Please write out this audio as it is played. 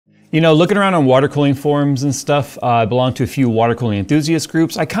You know, looking around on water cooling forums and stuff, I belong to a few water cooling enthusiast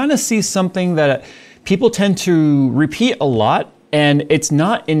groups. I kind of see something that people tend to repeat a lot, and it's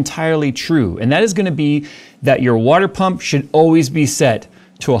not entirely true. And that is going to be that your water pump should always be set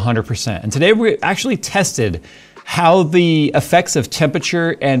to 100%. And today we actually tested how the effects of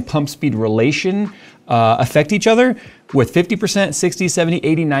temperature and pump speed relation affect each other with 50%, 60, 70,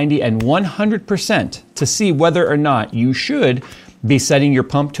 80, 90, and 100% to see whether or not you should be setting your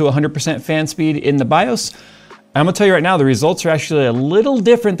pump to 100% fan speed in the BIOS. I'm gonna tell you right now, the results are actually a little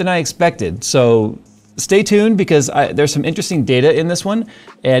different than I expected. So stay tuned because there's some interesting data in this one,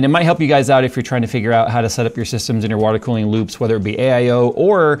 and it might help you guys out if you're trying to figure out how to set up your systems in your water cooling loops, whether it be AIO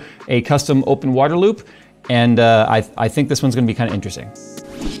or a custom open water loop. And I think this one's gonna be kind of interesting.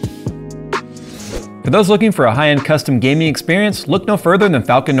 For those looking for a high-end custom gaming experience, look no further than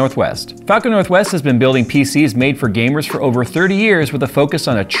Falcon Northwest. Falcon Northwest has been building PCs made for gamers for over 30 years with a focus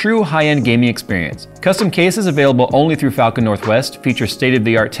on a true high-end gaming experience. Custom cases available only through Falcon Northwest feature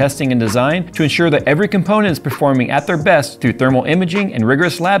state-of-the-art testing and design to ensure that every component is performing at their best through thermal imaging and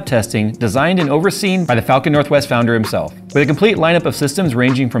rigorous lab testing designed and overseen by the Falcon Northwest founder himself. With a complete lineup of systems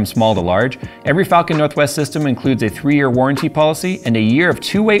ranging from small to large, every Falcon Northwest system includes a 3-year warranty policy and a year of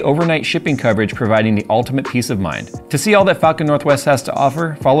 2-way overnight shipping coverage, providing the ultimate peace of mind. To see all that Falcon Northwest has to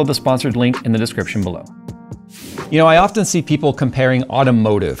offer, follow the sponsored link in the description below. You know, I often see people comparing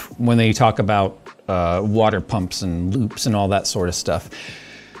automotive when they talk about water pumps and loops and all that sort of stuff.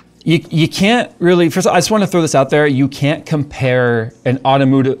 You can't really, first of all, I just want to throw this out there, you can't compare an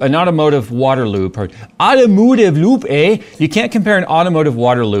automotive water loop, or automotive loop, You can't compare an automotive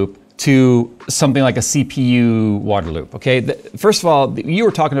water loop to something like a CPU water loop, okay? First of all, you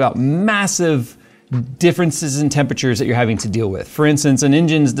were talking about massive differences in temperatures that you're having to deal with. For instance, an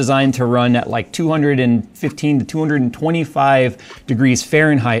engine's designed to run at like 215 to 225 degrees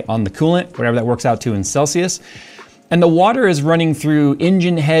Fahrenheit on the coolant, whatever that works out to in Celsius. And the water is running through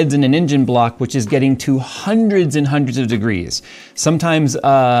engine heads and an engine block, which is getting to hundreds and hundreds of degrees. Sometimes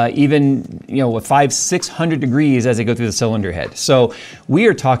even, you know, 500, 600 degrees as they go through the cylinder head. So we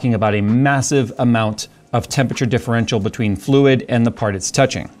are talking about a massive amount of temperature differential between fluid and the part it's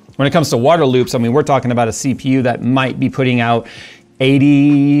touching. When it comes to water loops, I mean, we're talking about a CPU that might be putting out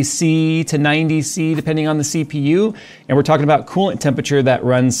 80 C to 90 C, depending on the CPU. And we're talking about coolant temperature that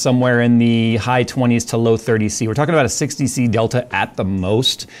runs somewhere in the high 20s to low 30 C. We're talking about a 60 C delta at the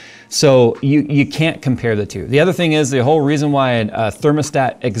most. So you can't compare the two. The other thing is the whole reason why a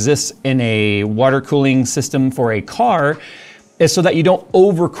thermostat exists in a water cooling system for a car is so that you don't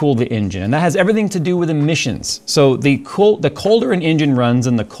overcool the engine. And that has everything to do with emissions. So the colder an engine runs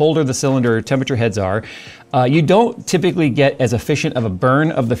and the colder the cylinder temperature heads are, you don't typically get as efficient of a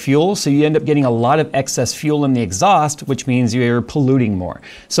burn of the fuel, so you end up getting a lot of excess fuel in the exhaust, which means you're polluting more.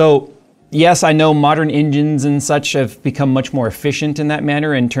 So yes, I know modern engines and such have become much more efficient in that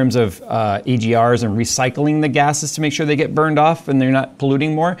manner in terms of EGRs and recycling the gases to make sure they get burned off and they're not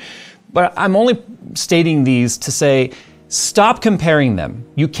polluting more. But I'm only stating these to say, stop comparing them.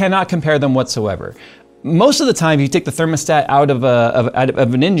 You cannot compare them whatsoever. Most of the time, if you take the thermostat out of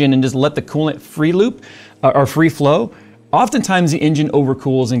an engine and just let the coolant free loop or free flow, oftentimes the engine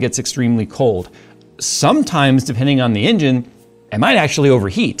overcools and gets extremely cold. Sometimes, depending on the engine, it might actually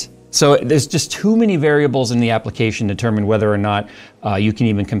overheat. So there's just too many variables in the application to determine whether or not you can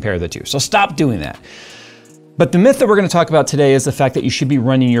even compare the two. So stop doing that. But the myth that we're going to talk about today is the fact that you should be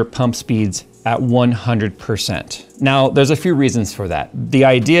running your pump speeds at 100%. Now, there's a few reasons for that. The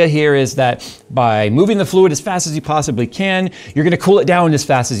idea here is that by moving the fluid as fast as you possibly can, you're going to cool it down as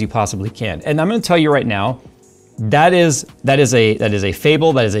fast as you possibly can. And I'm going to tell you right now, that is a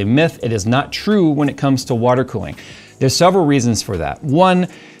fable, that is a myth. It is not true when it comes to water cooling. There's several reasons for that. One,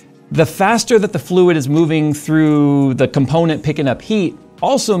 the faster that the fluid is moving through the component picking up heat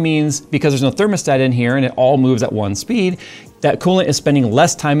also means, because there's no thermostat in here and it all moves at one speed, that coolant is spending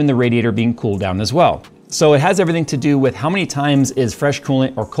less time in the radiator being cooled down as well. So it has everything to do with how many times is fresh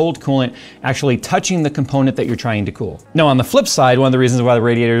coolant or cold coolant actually touching the component that you're trying to cool. Now, on the flip side, one of the reasons why the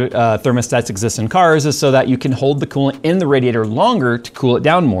radiator thermostats exist in cars is so that you can hold the coolant in the radiator longer to cool it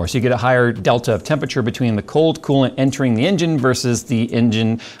down more. So you get a higher delta of temperature between the cold coolant entering the engine versus the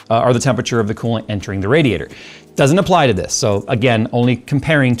engine or the temperature of the coolant entering the radiator. Doesn't apply to this. So again, only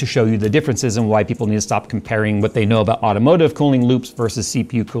comparing to show you the differences and why people need to stop comparing what they know about automotive cooling loops versus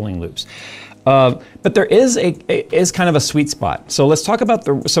CPU cooling loops. But there is kind of a sweet spot. So let's talk about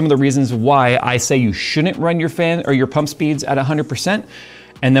some of the reasons why I say you shouldn't run your fan or your pump speeds at 100%.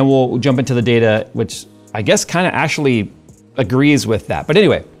 And then we'll jump into the data, which I guess kind of actually agrees with that. But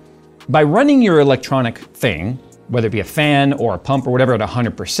anyway, by running your electronic thing, whether it be a fan or a pump or whatever, at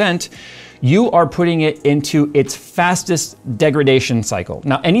 100%, you are putting it into its fastest degradation cycle.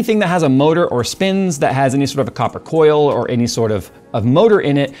 Now, anything that has a motor or spins, that has any sort of a copper coil or any sort of motor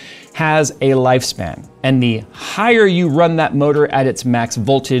in it, has a lifespan. And the higher you run that motor at its max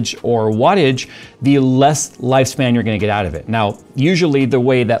voltage or wattage, the less lifespan you're gonna get out of it. Now, usually the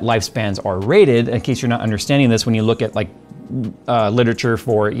way that lifespans are rated, in case you're not understanding this, when you look at like literature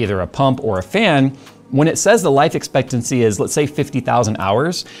for either a pump or a fan, when it says the life expectancy is, let's say 50,000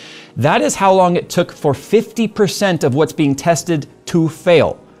 hours, that is how long it took for 50% of what's being tested to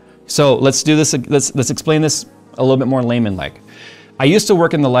fail. So let's do this, let's explain this a little bit more layman-like. I used to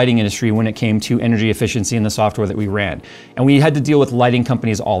work in the lighting industry when it came to energy efficiency in the software that we ran. And we had to deal with lighting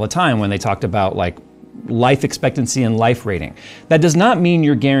companies all the time when they talked about like life expectancy and life rating. That does not mean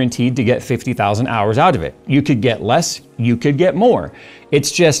you're guaranteed to get 50,000 hours out of it. You could get less, you could get more.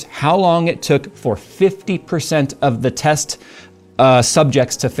 It's just how long it took for 50% of the test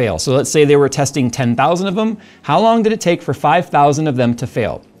subjects to fail. So let's say they were testing 10,000 of them. How long did it take for 5,000 of them to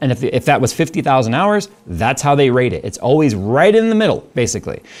fail? And if that was 50,000 hours, that's how they rate it. It's always right in the middle,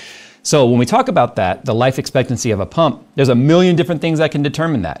 basically. So when we talk about that, the life expectancy of a pump, there's a million different things that can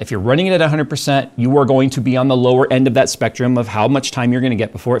determine that. If you're running it at 100%, you are going to be on the lower end of that spectrum of how much time you're going to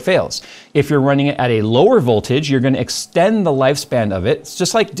get before it fails. If you're running it at a lower voltage, you're going to extend the lifespan of it. It's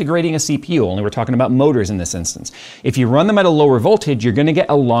just like degrading a CPU, only we're talking about motors in this instance. If you run them at a lower voltage, you're going to get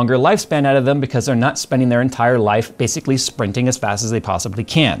a longer lifespan out of them because they're not spending their entire life basically sprinting as fast as they possibly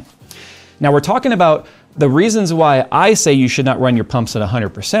can. Now we're talking about the reasons why I say you should not run your pumps at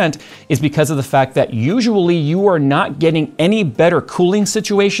 100% is because of the fact that usually you are not getting any better cooling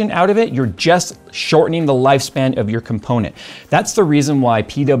situation out of it. You're just shortening the lifespan of your component. That's the reason why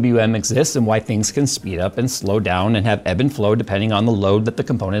PWM exists and why things can speed up and slow down and have ebb and flow depending on the load that the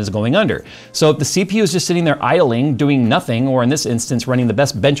component is going under. So if the CPU is just sitting there idling, doing nothing, or in this instance, running the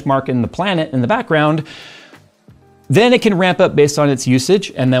best benchmark in the planet in the background, then it can ramp up based on its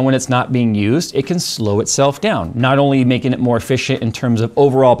usage, and then when it's not being used, it can slow itself down, not only making it more efficient in terms of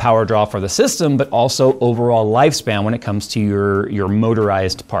overall power draw for the system, but also overall lifespan when it comes to your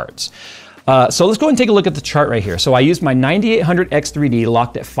motorized parts. So let's go ahead and take a look at the chart right here. So I used my 9800X3D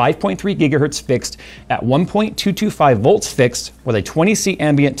locked at 5.3 gigahertz fixed at 1.225 volts fixed with a 20C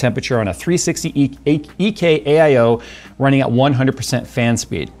ambient temperature on a 360 EK AIO running at 100% fan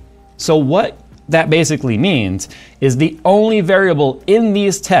speed. So what that basically means is the only variable in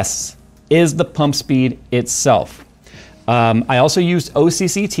these tests is the pump speed itself. I also used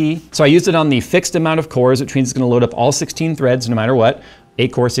OCCT, so I used it on the fixed amount of cores, which means it's going to load up all 16 threads no matter what,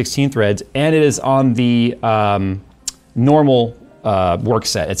 8 core, 16 threads, and it is on the normal work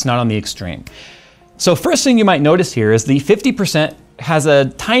set. It's not on the extreme. So first thing you might notice here is the 50% has a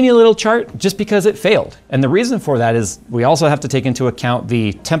tiny little chart just because it failed. And the reason for that is we also have to take into account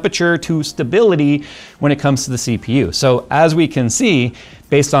the temperature to stability when it comes to the CPU. So as we can see,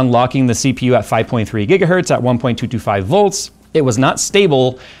 based on locking the CPU at 5.3 gigahertz at 1.225 volts, it was not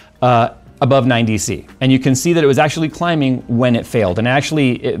stable above 90 C. And you can see that it was actually climbing when it failed. And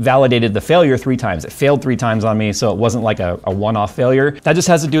actually it validated the failure 3 times. It failed 3 times on me, so it wasn't like a one-off failure. That just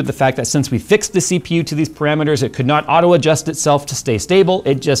has to do with the fact that since we fixed the CPU to these parameters, it could not auto-adjust itself to stay stable.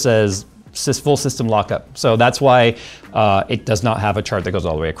 It just says full system lockup. So that's why it does not have a chart that goes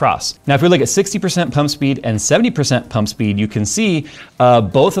all the way across. Now, if we look at 60% pump speed and 70% pump speed, you can see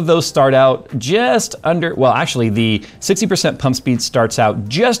both of those start out just under, well, actually the 60% pump speed starts out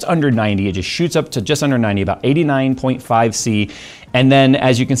just under 90. It just shoots up to just under 90, about 89.5 C. And then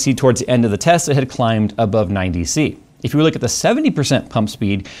as you can see towards the end of the test, it had climbed above 90 C. If you look at the 70% pump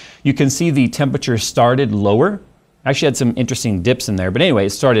speed, you can see the temperature started lower. Actually had some interesting dips in there, but anyway,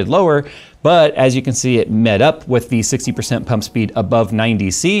 it started lower, but as you can see, it met up with the 60% pump speed above 90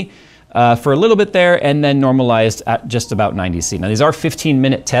 C for a little bit there, and then normalized at just about 90 C. Now these are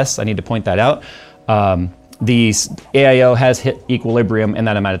 15-minute tests, I need to point that out. The AIO has hit equilibrium in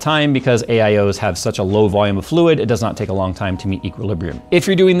that amount of time because AIOs have such a low volume of fluid, it does not take a long time to meet equilibrium. If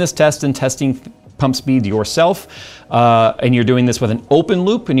you're doing this test and testing pump speed yourself, and you're doing this with an open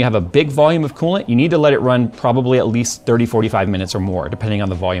loop and you have a big volume of coolant, you need to let it run probably at least 30-45 minutes or more, depending on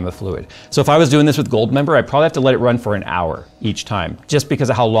the volume of fluid. So if I was doing this with Goldmember, I'd probably have to let it run for an hour each time, just because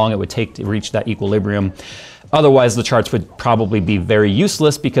of how long it would take to reach that equilibrium. Otherwise, the charts would probably be very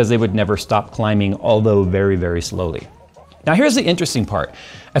useless because they would never stop climbing, although very, very slowly. Now here's the interesting part.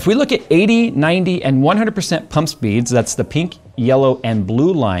 If we look at 80, 90, and 100% pump speeds, that's the pink, yellow, and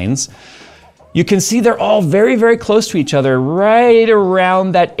blue lines, you can see they're all very, very close to each other, right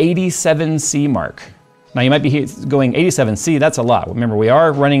around that 87 C mark. Now you might be going 87 C, that's a lot. Remember, we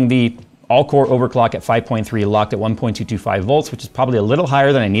are running the all-core overclock at 5.3, locked at 1.225 volts, which is probably a little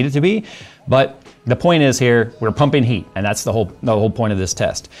higher than I need it to be. But the point is here, we're pumping heat, and that's the whole point of this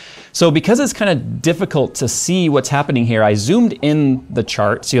test. So because it's kind of difficult to see what's happening here, I zoomed in the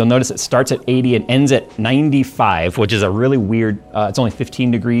chart. So you'll notice it starts at 80 and ends at 95, which is a really weird, it's only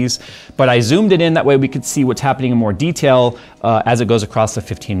 15 degrees. But I zoomed it in, that way we could see what's happening in more detail as it goes across the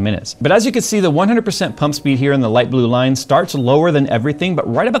 15 minutes. But as you can see, the 100% pump speed here in the light blue line starts lower than everything,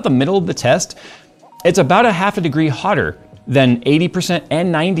 but right about the middle of the test, it's about a half a degree hotter than 80%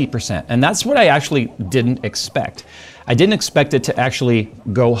 and 90%. And that's what I actually didn't expect. I didn't expect it to actually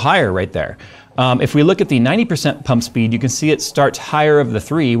go higher right there. If we look at the 90% pump speed, you can see it starts higher of the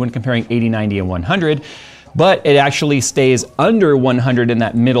three when comparing 80, 90, and 100, but it actually stays under 100 in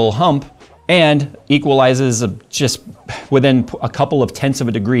that middle hump and equalizes just within a couple of tenths of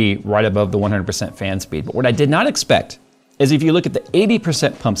a degree right above the 100% fan speed. But what I did not expect is if you look at the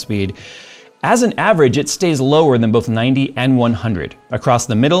 80% pump speed, as an average, it stays lower than both 90 and 100 across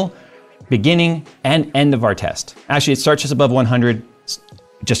the middle, beginning, and end of our test. Actually, it starts just above 100,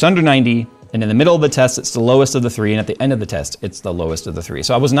 just under 90, and in the middle of the test, it's the lowest of the three, and at the end of the test, it's the lowest of the three.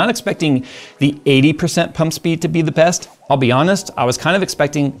 So I was not expecting the 80% pump speed to be the best. I'll be honest, I was kind of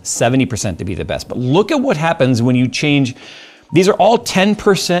expecting 70% to be the best. But look at what happens when you change. These are all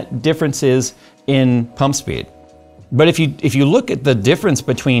 10% differences in pump speed. But if you look at the difference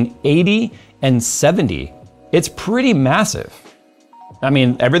between 80 and 70, it's pretty massive. I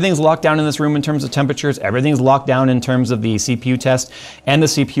mean, everything's locked down in this room in terms of temperatures, everything's locked down in terms of the CPU test, and the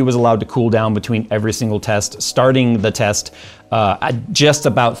CPU was allowed to cool down between every single test, starting the test at just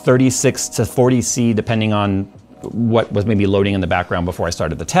about 36 to 40 C, depending on what was maybe loading in the background before I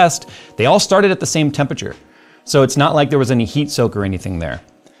started the test. They all started at the same temperature. So it's not like there was any heat soak or anything there.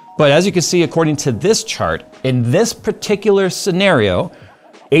 But as you can see, according to this chart, in this particular scenario,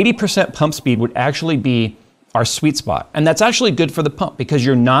 80% pump speed would actually be our sweet spot. And that's actually good for the pump because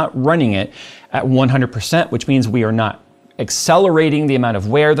you're not running it at 100%, which means we are not accelerating the amount of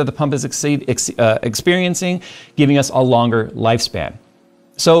wear that the pump is experiencing, giving us a longer lifespan.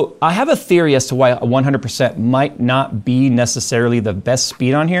 So I have a theory as to why 100% might not be necessarily the best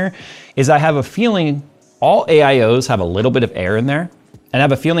speed on here, is I have a feeling all AIOs have a little bit of air in there. And I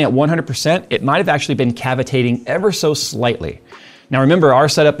have a feeling at 100%, it might have actually been cavitating ever so slightly. Now remember, our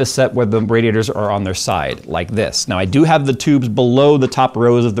setup is set where the radiators are on their side, like this. Now I do have the tubes below the top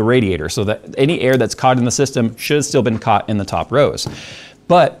rows of the radiator, so that any air that's caught in the system should have still been caught in the top rows.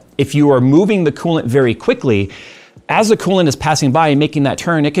 But if you are moving the coolant very quickly, as the coolant is passing by and making that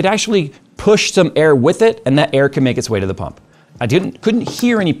turn, it could actually push some air with it, and that air can make its way to the pump. I couldn't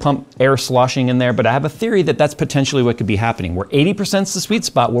hear any pump air sloshing in there, but I have a theory that that's potentially what could be happening, where 80% is the sweet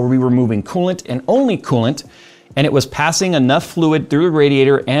spot where we were moving coolant and only coolant, and it was passing enough fluid through the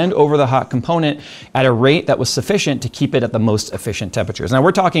radiator and over the hot component at a rate that was sufficient to keep it at the most efficient temperatures. Now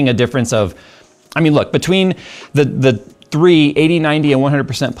we're talking a difference of, I mean, look, between the three 80, 90, and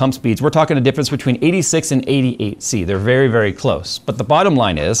 100% pump speeds, we're talking a difference between 86 and 88 C. They're very, very close. But the bottom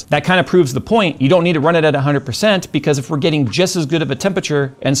line is, that kind of proves the point. You don't need to run it at 100% because if we're getting just as good of a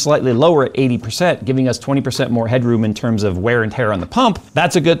temperature and slightly lower at 80%, giving us 20% more headroom in terms of wear and tear on the pump,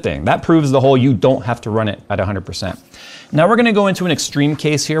 that's a good thing. That proves the whole you don't have to run it at 100%. Now we're gonna go into an extreme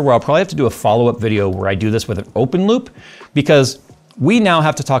case here where I'll probably have to do a follow-up video where I do this with an open loop, because we now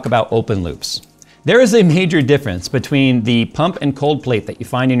have to talk about open loops. There is a major difference between the pump and cold plate that you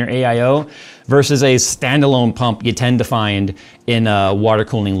find in your AIO versus a standalone pump you tend to find in water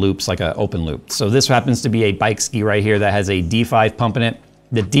cooling loops like an open loop. So this happens to be a bike ski right here that has a D5 pump in it.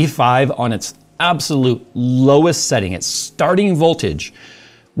 The D5 on its absolute lowest setting, its starting voltage,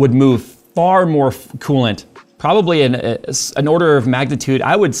 would move far more coolant, probably an order of magnitude.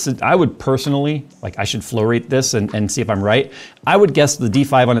 I would personally, like I should flow rate this and see if I'm right. I would guess the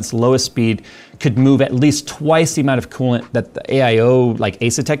D5 on its lowest speed could move at least twice the amount of coolant that the AIO like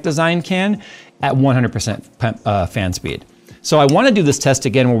Asetek design can at 100% fan speed. So I want to do this test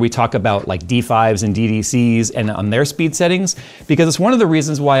again where we talk about like D5s and DDCs and on their speed settings, because it's one of the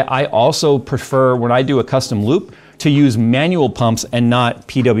reasons why I also prefer, when I do a custom loop, to use manual pumps and not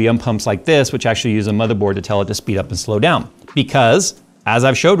PWM pumps like this, which actually use a motherboard to tell it to speed up and slow down. Because, as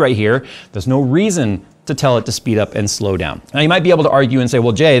I've showed right here, there's no reason to tell it to speed up and slow down. Now you might be able to argue and say,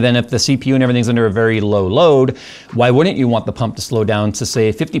 well, Jay, then if the CPU and everything's under a very low load, why wouldn't you want the pump to slow down to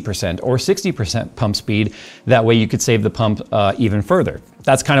say 50% or 60% pump speed? That way you could save the pump even further.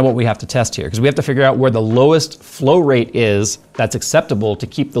 That's kind of what we have to test here, because we have to figure out where the lowest flow rate is that's acceptable to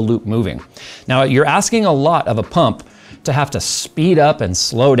keep the loop moving. Now you're asking a lot of a pump to have to speed up and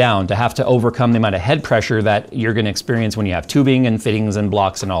slow down, to have to overcome the amount of head pressure that you're going to experience when you have tubing and fittings and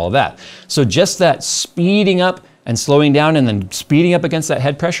blocks and all of that. So just that speeding up and slowing down and then speeding up against that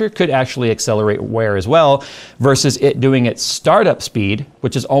head pressure could actually accelerate wear as well, versus it doing its startup speed,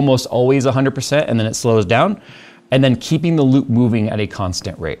 which is almost always 100%, and then it slows down, and then keeping the loop moving at a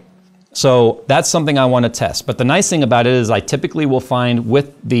constant rate. So that's something I want to test. But the nice thing about it is I typically will find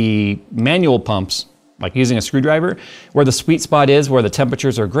with the manual pumps, like using a screwdriver, where the sweet spot is, where the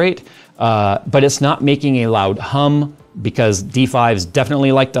temperatures are great, but it's not making a loud hum, because D5s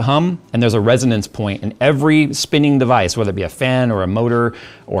definitely like to hum, and there's a resonance point in every spinning device, whether it be a fan or a motor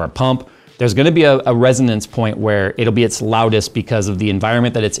or a pump. There's going to be a resonance point where it'll be its loudest because of the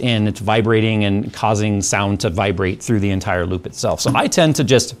environment that it's in. It's vibrating and causing sound to vibrate through the entire loop itself. So I tend to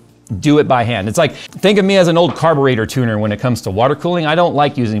just do it by hand. It's like, think of me as an old carburetor tuner when it comes to water cooling. I don't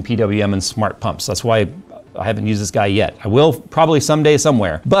like using PWM and smart pumps. That's why I haven't used this guy yet. I will probably someday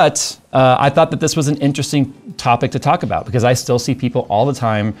somewhere. But I thought that this was an interesting topic to talk about, because I still see people all the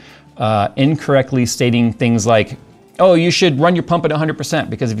time incorrectly stating things like, oh, you should run your pump at 100%,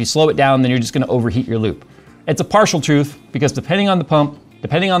 because if you slow it down, then you're just going to overheat your loop. It's a partial truth, because depending on the pump,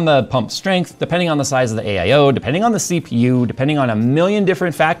 depending on the pump strength, depending on the size of the AIO, depending on the CPU, depending on a million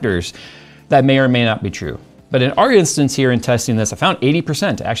different factors, that may or may not be true. But in our instance here in testing this, I found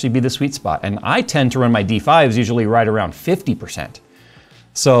 80% to actually be the sweet spot. And I tend to run my D5s usually right around 50%.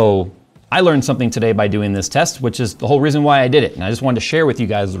 So I learned something today by doing this test, which is the whole reason why I did it. And I just wanted to share with you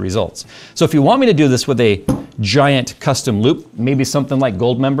guys the results. So if you want me to do this with a giant custom loop, maybe something like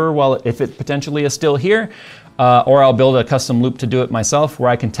Goldmember, well, if it potentially is still here, or I'll build a custom loop to do it myself, where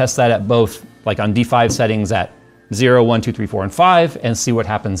I can test that at both, like on D5 settings at 0, 1, 2, 3, 4, and 5, and see what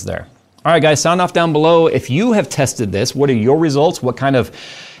happens there. All right, guys, sound off down below. If you have tested this, what are your results? What kind of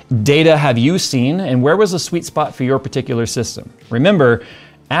data have you seen? And where was the sweet spot for your particular system? Remember,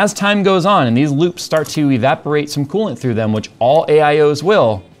 as time goes on and these loops start to evaporate some coolant through them, which all AIOs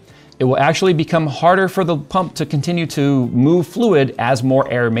will, it will actually become harder for the pump to continue to move fluid as more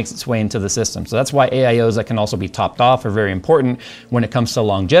air makes its way into the system. So that's why AIOs that can also be topped off are very important when it comes to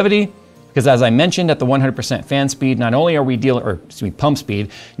longevity. Because as I mentioned, at the 100% fan speed, not only are we dealing, or excuse me, pump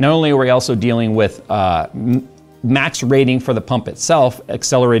speed, not only are we also dealing with max rating for the pump itself,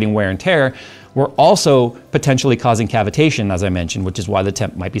 accelerating wear and tear, we're also potentially causing cavitation, as I mentioned, which is why the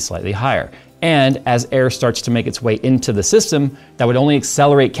temp might be slightly higher. And as air starts to make its way into the system, that would only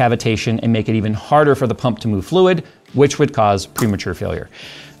accelerate cavitation and make it even harder for the pump to move fluid, which would cause premature failure.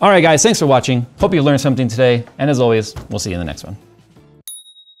 All right, guys, thanks for watching. Hope you learned something today. And as always, we'll see you in the next one.